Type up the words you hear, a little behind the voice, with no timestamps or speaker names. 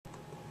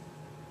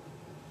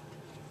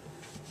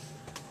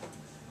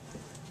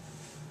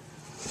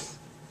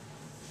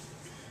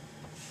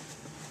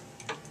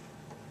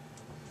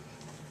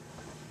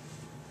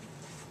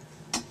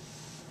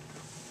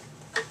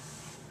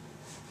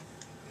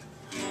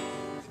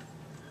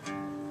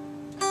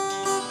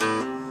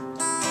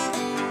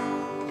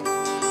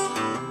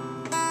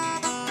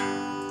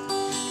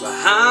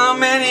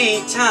many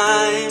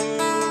times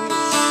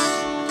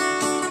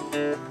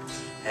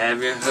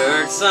have you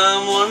heard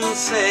someone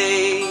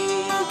say,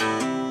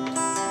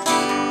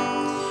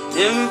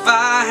 if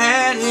I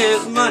had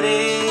his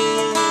money,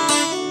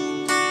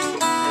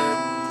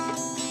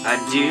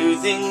 I'd do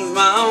things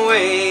my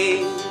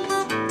way?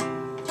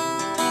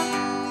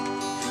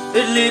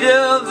 But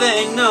little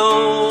they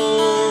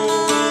know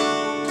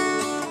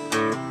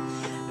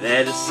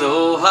that it's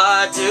so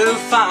hard to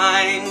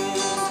find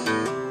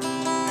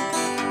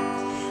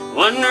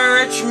one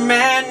rich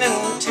man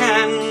in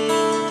 10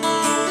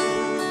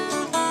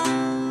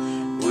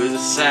 with a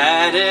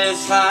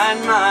satisfied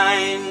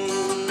mind.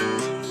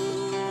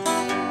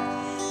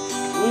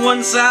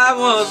 Once I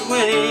was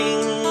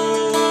winning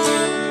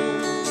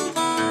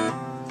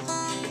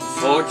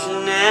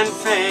fortune and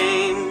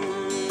fame.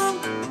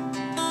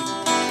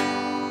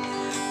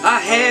 I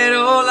had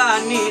all I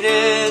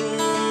needed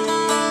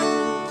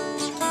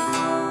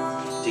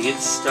to get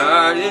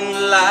started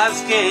in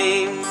life's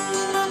game.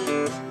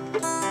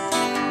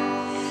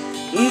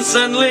 And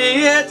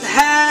suddenly it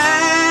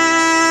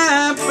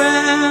happened,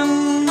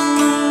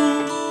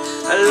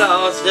 I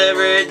lost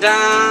every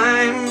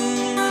dime.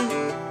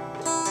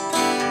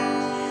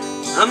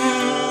 I'm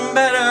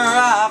better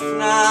off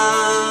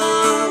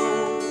now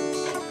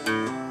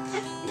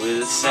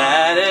with a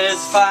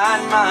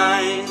satisfied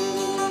mind,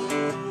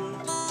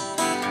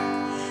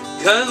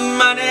 'cause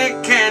money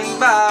can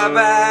buy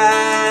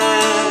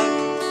back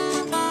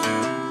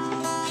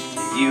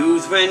the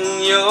youth when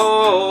you're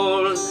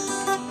old,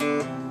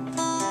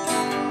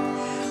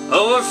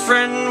 or a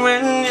friend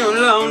when you're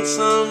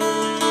lonesome,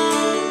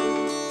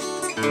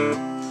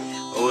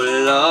 or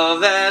love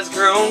that's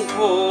grown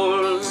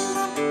cold.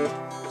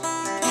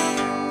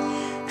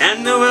 And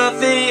the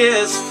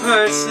wealthiest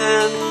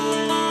person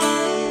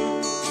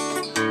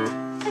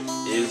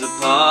is a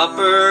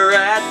pauper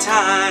at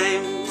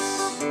times,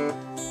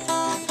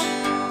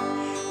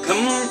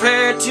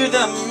 compared to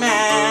the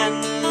man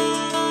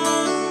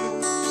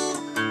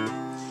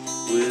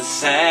with a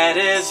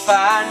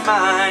satisfied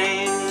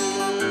mind.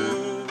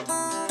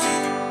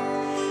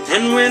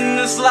 And when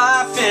this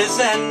life is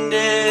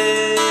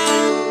ended,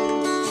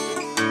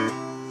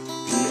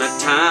 my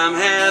time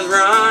has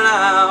run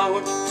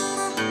out,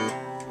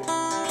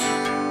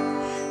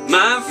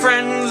 my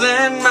friends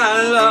and my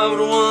loved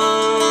ones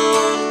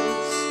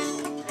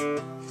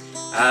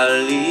I'll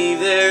leave,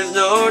 there's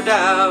no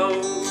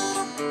doubt.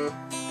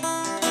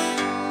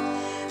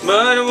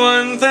 But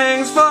one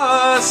thing's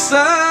for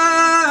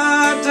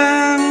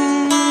certain,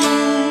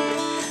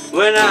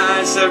 when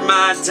I serve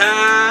my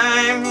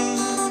time,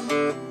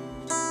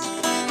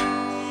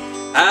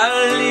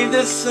 I'll leave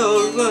this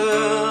old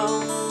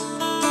world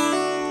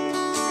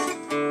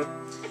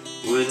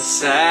with a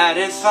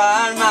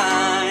satisfied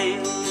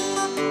mind.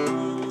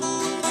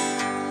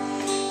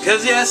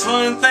 'Cause yes,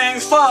 one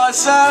thing's for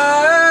certain,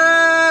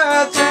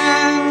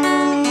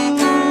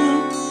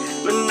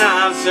 when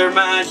I've served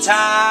my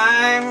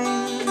time,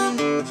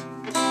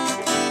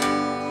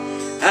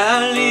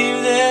 I'll leave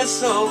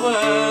this old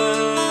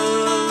world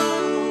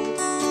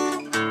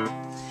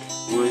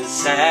with a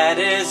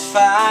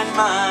satisfied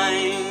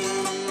mind.